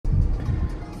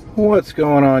What's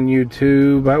going on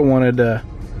YouTube? I wanted to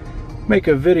make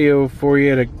a video for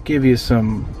you to give you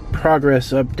some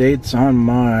progress updates on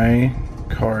my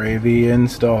car AV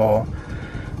install.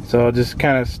 So I'll just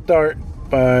kind of start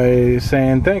by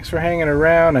saying thanks for hanging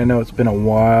around. I know it's been a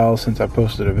while since I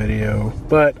posted a video,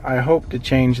 but I hope to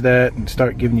change that and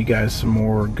start giving you guys some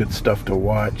more good stuff to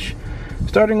watch,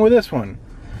 starting with this one.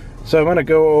 So I'm going to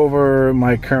go over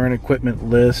my current equipment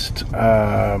list,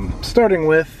 starting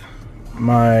with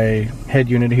my head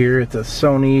unit here. It's a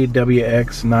Sony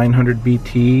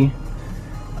WX-900BT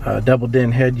double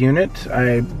din head unit.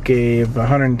 I gave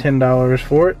 $110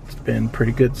 for it. It's been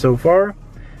pretty good so far.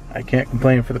 I can't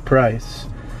complain for the price.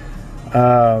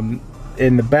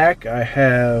 In the back I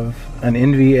have an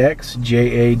NVX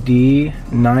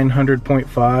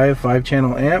JAD900.5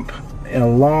 5-channel amp,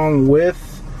 along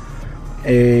with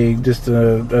just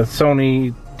a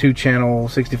Sony 2-channel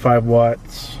 65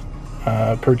 watts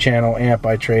per channel amp.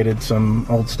 I traded some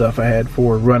old stuff I had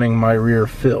for running my rear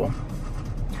fill.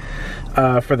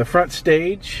 For the front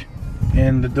stage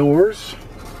and the doors,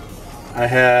 I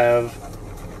have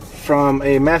from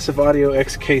a Massive Audio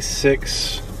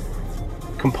XK6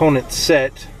 component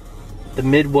set. The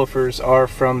midwoofers are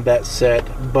from that set,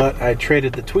 but I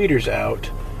traded the tweeters out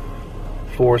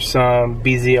for some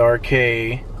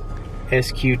BZRK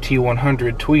SQ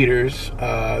T-100 tweeters.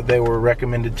 They were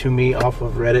recommended to me off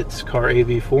of Reddit's Car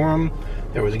AV forum.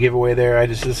 There was a giveaway there. I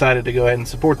just decided to go ahead and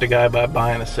support the guy by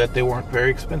buying a set. They weren't very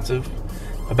expensive,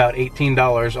 about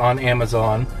 $18 on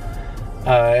Amazon.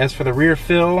 As for the rear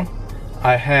fill,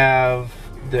 I have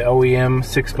the OEM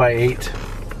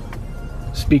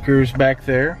 6x8 speakers back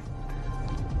there.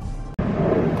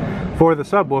 For the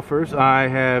subwoofers, I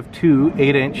have two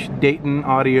 8-inch Dayton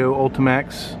Audio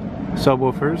Ultimax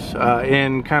subwoofers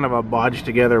in kind of a bodged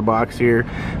together box here.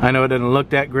 I know it doesn't look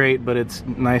that great, but it's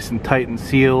nice and tight and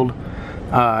sealed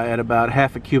at about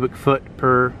half a cubic foot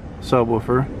per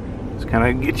subwoofer. Just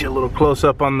kind of get you a little close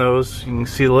up on those. You can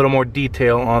see a little more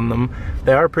detail on them.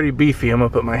 They are pretty beefy. I'm gonna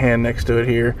put my hand next to it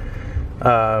here.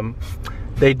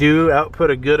 They do output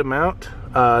a good amount.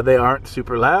 They aren't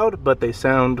super loud, but they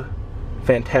sound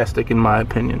fantastic in my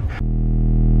opinion.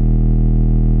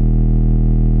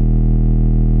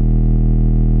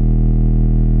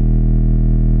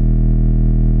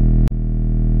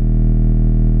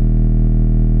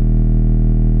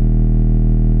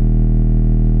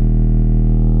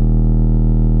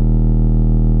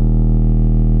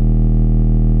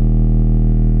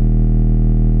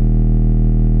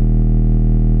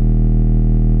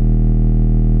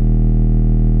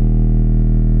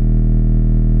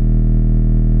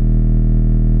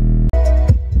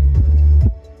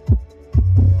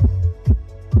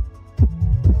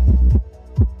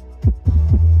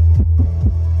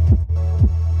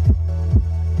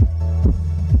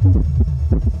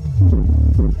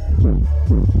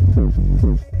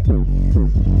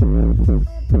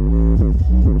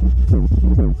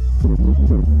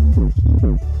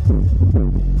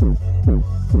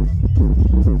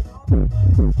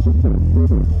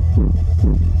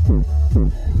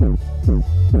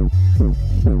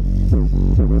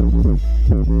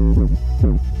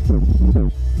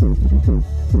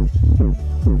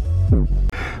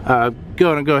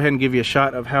 Gonna go ahead and give you a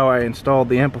shot of how I installed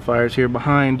the amplifiers here.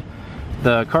 Behind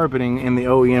the carpeting in the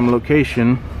OEM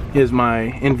location is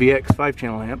my NVX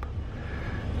 5-channel amp,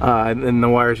 and the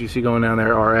wires you see going down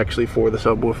there are actually for the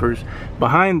subwoofers.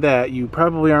 Behind that, you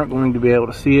probably aren't going to be able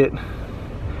to see it,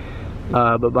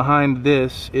 but behind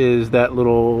this is that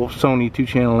little Sony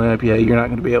 2-channel amp. Yeah, you're not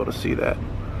going to be able to see that,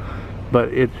 but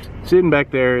it's sitting back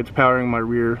there. It's powering my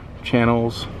rear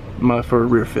channels for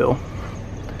rear fill.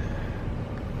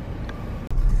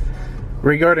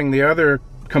 Regarding the other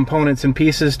components and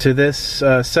pieces to this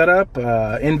setup,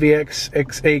 NVX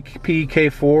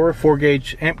XAPK4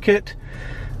 4-gauge amp kit.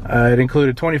 It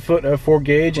included 20 foot of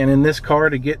 4-gauge, and in this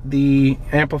car, to get the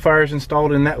amplifiers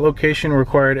installed in that location,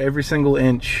 required every single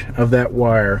inch of that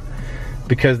wire,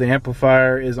 because the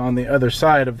amplifier is on the other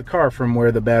side of the car from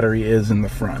where the battery is in the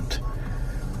front.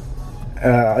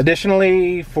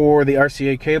 Additionally, for the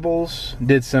RCA cables,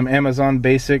 did some Amazon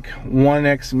basic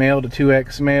 1x male to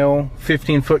 2x male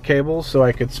 15-foot cables, so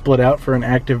I could split out for an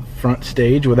active front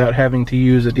stage without having to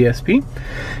use a DSP,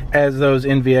 as those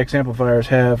NVX amplifiers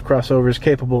have crossovers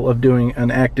capable of doing an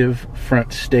active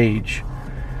front stage.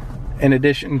 In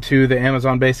addition to the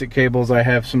Amazon basic cables, I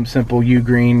have some simple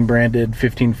UGreen branded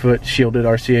 15-foot shielded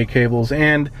RCA cables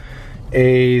and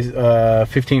a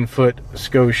 15-foot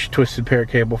Scosche twisted pair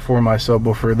cable for my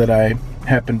subwoofer that I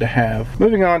happen to have.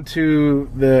 Moving on to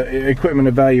the equipment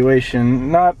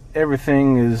evaluation, not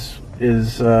everything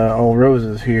is all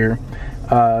roses here.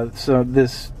 So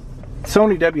this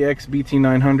Sony WX-BT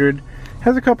 900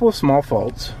 has a couple of small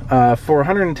faults. For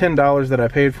 $110 that I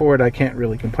paid for it, I can't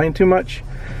really complain too much.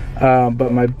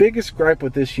 But my biggest gripe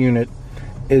with this unit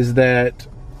is that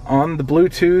on the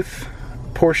Bluetooth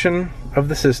portion of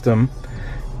the system,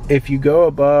 if you go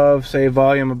above, say,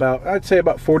 volume I'd say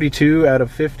about 42 out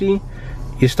of 50,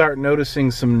 you start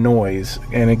noticing some noise,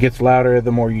 and it gets louder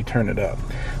the more you turn it up.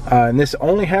 And this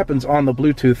only happens on the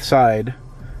Bluetooth side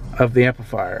of the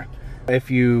amplifier.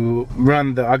 If you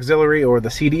run the auxiliary or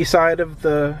the CD side of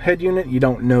the head unit, you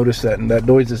don't notice that, and that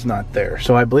noise is not there.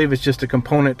 So I believe it's just a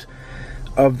component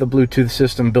of the Bluetooth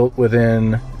system built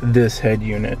within this head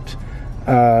unit.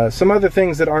 Some other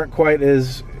things that aren't quite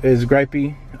as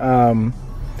gripey.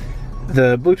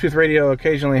 The Bluetooth radio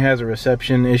occasionally has a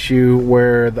reception issue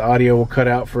where the audio will cut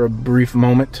out for a brief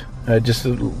moment.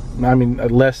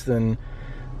 Less than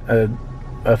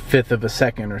a fifth of a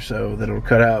second or so that it'll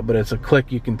cut out, but it's a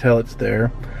click, you can tell it's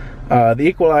there. The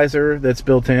equalizer that's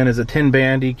built in is a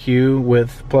 10-band EQ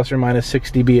with plus or minus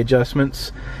 6 dB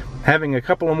adjustments. Having a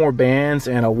couple of more bands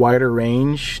and a wider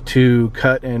range to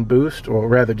cut and boost, or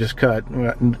rather just cut,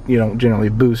 you don't generally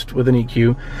boost with an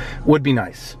EQ, would be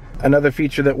nice. Another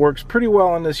feature that works pretty well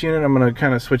on this unit, I'm going to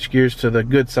kind of switch gears to the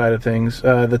good side of things.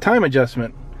 The time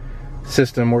adjustment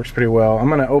system works pretty well. I'm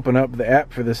going to open up the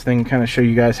app for this thing and kind of show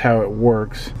you guys how it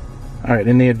works. Alright,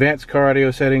 in the advanced car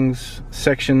audio settings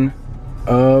section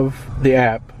of the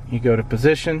app, you go to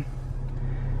position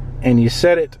and you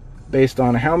set it based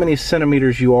on how many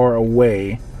centimeters you are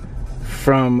away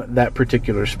from that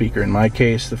particular speaker. In my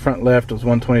case, the front left was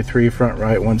 123, front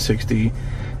right 160,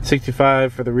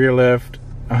 65 for the rear left,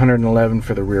 111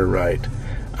 for the rear right.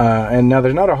 And now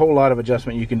there's not a whole lot of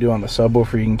adjustment you can do on the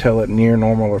subwoofer. You can tell it near,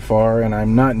 normal, or far, and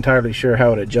I'm not entirely sure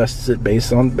how it adjusts it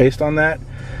based on that.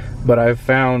 But I've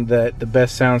found that the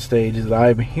best sound stage that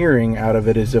I'm hearing out of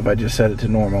it is if I just set it to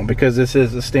normal, because this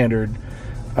is a standard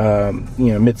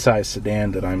mid-size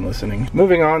sedan that I'm listening.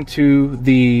 Moving on to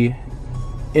the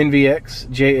NVX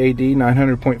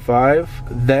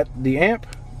JAD900.5, that the amp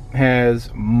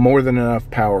has more than enough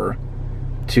power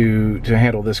to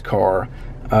handle this car.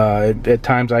 At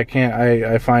times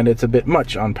I find it's a bit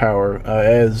much on power,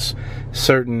 as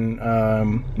certain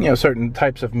certain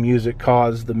types of music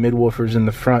cause the midwoofers in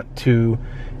the front to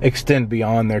extend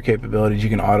beyond their capabilities. You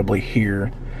can audibly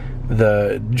hear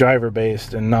the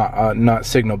driver-based and not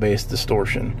signal-based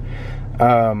distortion.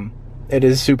 It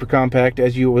is super compact.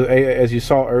 As you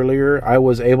saw earlier, I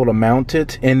was able to mount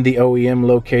it in the OEM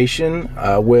location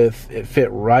with it fit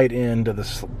right into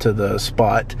the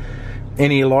spot.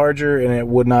 Any larger and it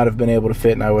would not have been able to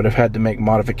fit, and I would have had to make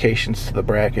modifications to the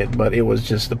bracket, but it was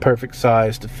just the perfect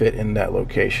size to fit in that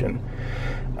location.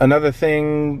 Another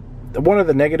thing, one of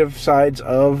the negative sides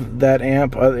of that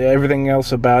amp, everything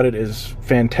else about it is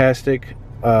fantastic.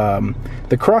 The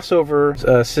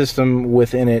crossover system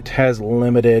within it has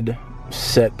limited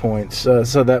set points. So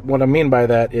that what I mean by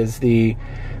that is the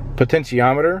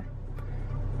potentiometer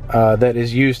that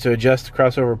is used to adjust the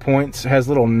crossover points has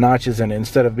little notches in it.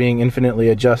 Instead of being infinitely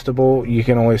adjustable, you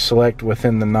can only select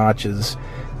within the notches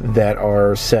that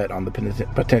are set on the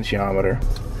potentiometer.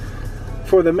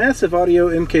 For the Massive Audio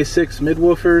MK6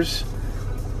 midwoofers,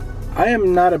 I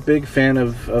am not a big fan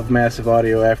of Massive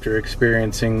Audio after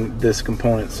experiencing this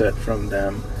component set from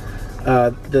them.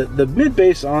 The mid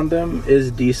bass on them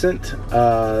is decent.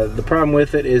 The problem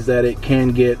with it is that it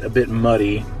can get a bit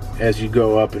muddy as you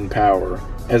go up in power.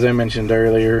 As I mentioned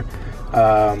earlier,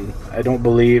 I don't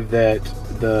believe that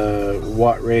the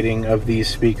watt rating of these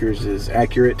speakers is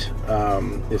accurate.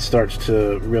 It starts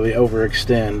to really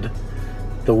overextend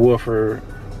the woofer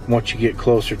once you get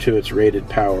closer to its rated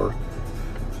power.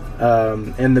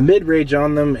 And the mid-range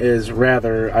on them is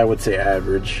rather, I would say,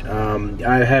 average.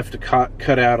 I have to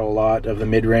cut out a lot of the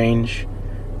mid-range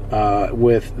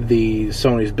with the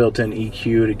Sony's built-in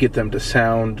EQ to get them to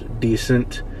sound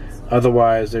decent.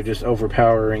 Otherwise, they're just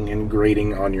overpowering and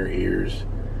grating on your ears.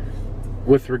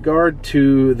 With regard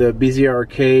to the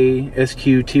BZRK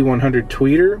SQ T-100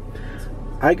 tweeter,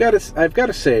 I've got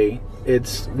to say,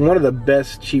 it's one of the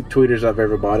best cheap tweeters I've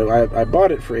ever bought. I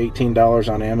bought it for $18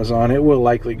 on Amazon. It will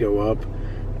likely go up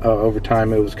over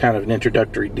time. It was kind of an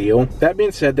introductory deal. That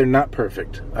being said, they're not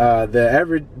perfect.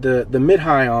 The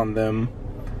mid-high on them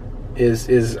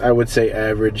is I would say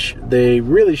average. They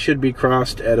really should be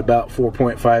crossed at about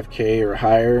 4.5K or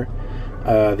higher.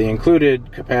 The included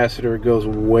capacitor goes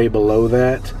way below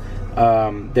that.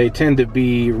 They tend to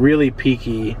be really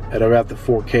peaky at about the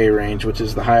 4K range, which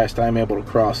is the highest I'm able to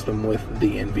cross them with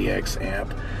the NVX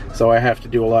amp. So I have to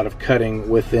do a lot of cutting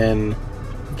within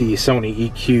the Sony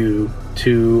EQ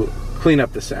to clean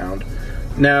up the sound.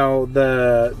 Now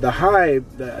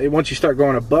once you start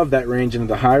going above that range into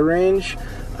the high range,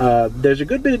 there's a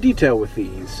good bit of detail with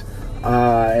these,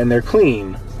 and they're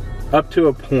clean up to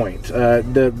a point.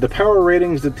 The power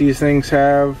ratings that these things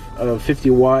have of 50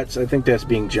 watts, I think that's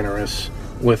being generous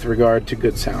with regard to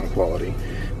good sound quality.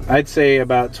 I'd say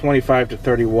about 25 to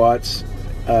 30 watts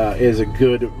is a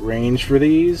good range for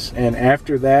these, and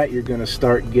after that you're going to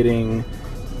start getting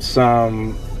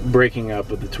some breaking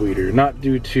up of the tweeter, not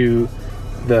due to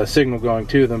the signal going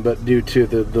to them, but due to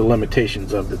the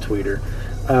limitations of the tweeter.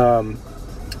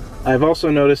 I've also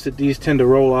noticed that these tend to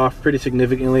roll off pretty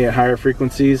significantly at higher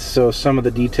frequencies, so some of the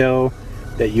detail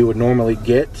that you would normally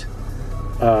get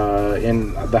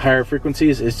in the higher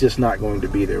frequencies is just not going to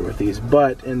be there with these.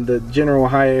 But in the general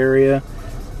high area,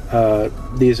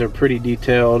 these are pretty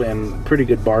detailed and pretty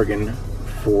good bargain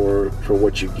for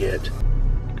what you get.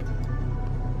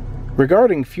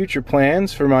 Regarding future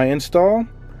plans for my install,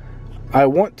 I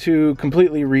want to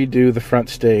completely redo the front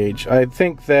stage. I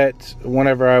think that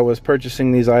whenever I was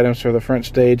purchasing these items for the front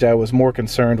stage, I was more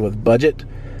concerned with budget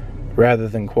rather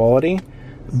than quality,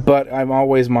 but I'm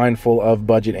always mindful of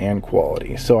budget and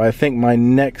quality. So I think my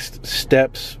next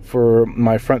steps for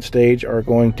my front stage are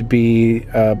going to be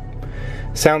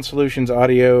Sound Solutions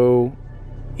Audio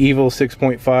Evil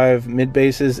 6.5 mid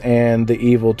basses and the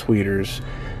Evil tweeters.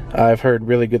 I've heard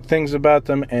really good things about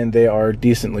them, and they are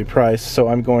decently priced, so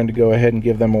I'm going to go ahead and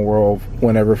give them a whirl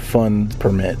whenever funds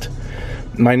permit.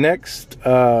 My next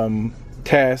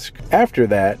task after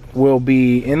that will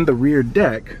be in the rear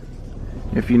deck.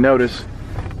 If you notice,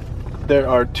 there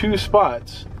are two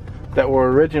spots that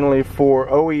were originally for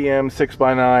OEM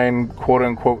 6x9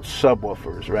 quote-unquote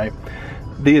subwoofers, right?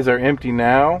 These are empty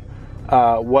now.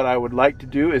 What I would like to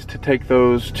do is to take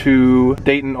those two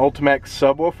Dayton Ultimax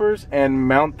subwoofers and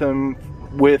mount them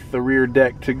with the rear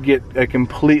deck to get a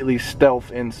completely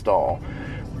stealth install,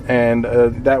 and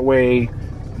that way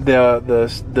the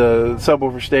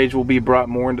subwoofer stage will be brought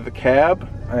more into the cab,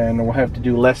 and we'll have to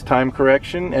do less time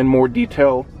correction, and more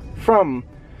detail from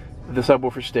the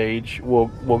subwoofer stage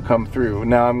will come through.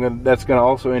 Now that's gonna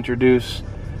also introduce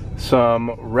some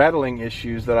rattling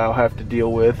issues that I'll have to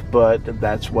deal with, but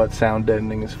that's what sound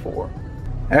deadening is for.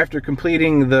 After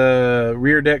completing the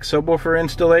rear deck subwoofer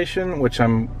installation, which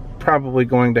I'm probably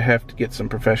going to have to get some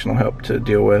professional help to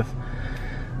deal with,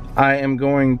 I am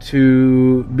going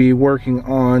to be working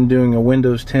on doing a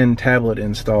Windows 10 tablet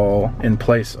install in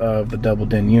place of the double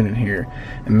DIN unit here.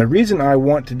 And the reason I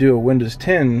want to do a Windows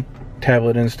 10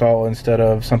 tablet install instead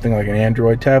of something like an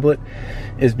Android tablet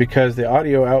is because the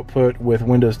audio output with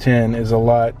Windows 10 is a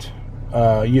lot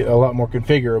more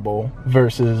configurable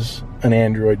versus an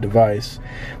Android device.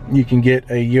 You can get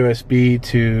a USB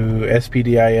to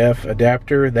SPDIF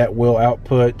adapter that will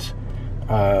output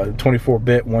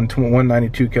 24-bit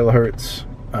 192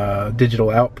 kilohertz digital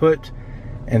output,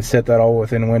 and set that all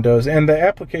within Windows. And the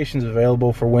applications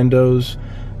available for Windows,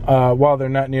 while they're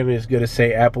not nearly as good as,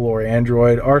 say, Apple or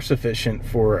Android, are sufficient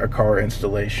for a car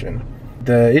installation.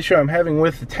 The issue I'm having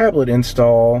with the tablet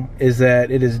install is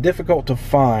that it is difficult to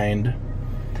find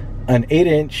an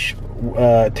 8-inch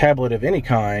tablet of any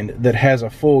kind that has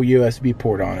a full USB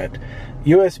port on it.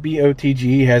 USB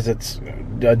OTG has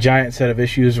a giant set of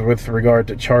issues with regard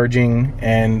to charging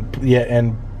and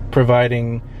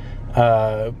providing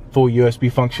full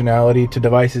USB functionality to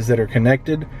devices that are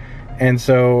connected. And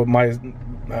so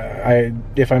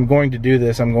if I'm going to do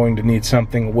this, I'm going to need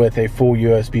something with a full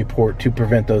USB port to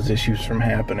prevent those issues from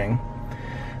happening.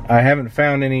 I haven't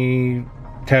found any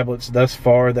tablets thus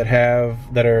far that are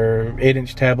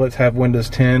 8-inch tablets, have Windows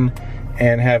 10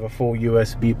 and have a full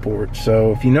USB port.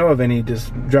 So if you know of any,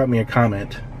 just drop me a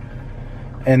comment.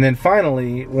 And then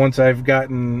finally, once I've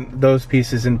gotten those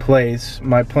pieces in place,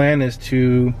 my plan is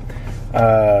to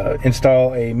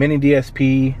install a mini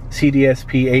DSP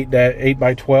CDSP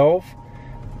 8x12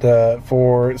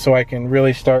 so I can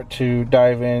really start to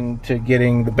dive into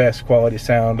getting the best quality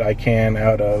sound I can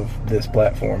out of this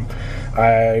platform.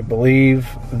 I believe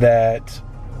that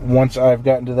once I've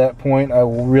gotten to that point, I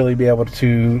will really be able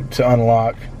to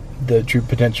unlock the true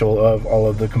potential of all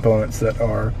of the components that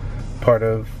are part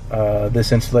of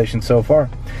this installation so far.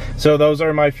 So those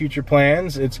are my future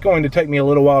plans. It's going to take me a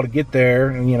little while to get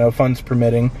there, you know, funds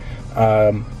permitting,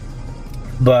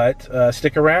 but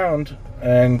stick around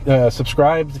and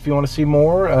subscribe if you want to see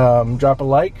more. Drop a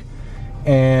like,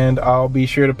 and I'll be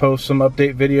sure to post some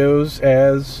update videos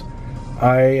as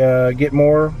I get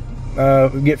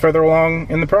further along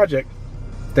in the project.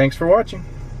 Thanks for watching.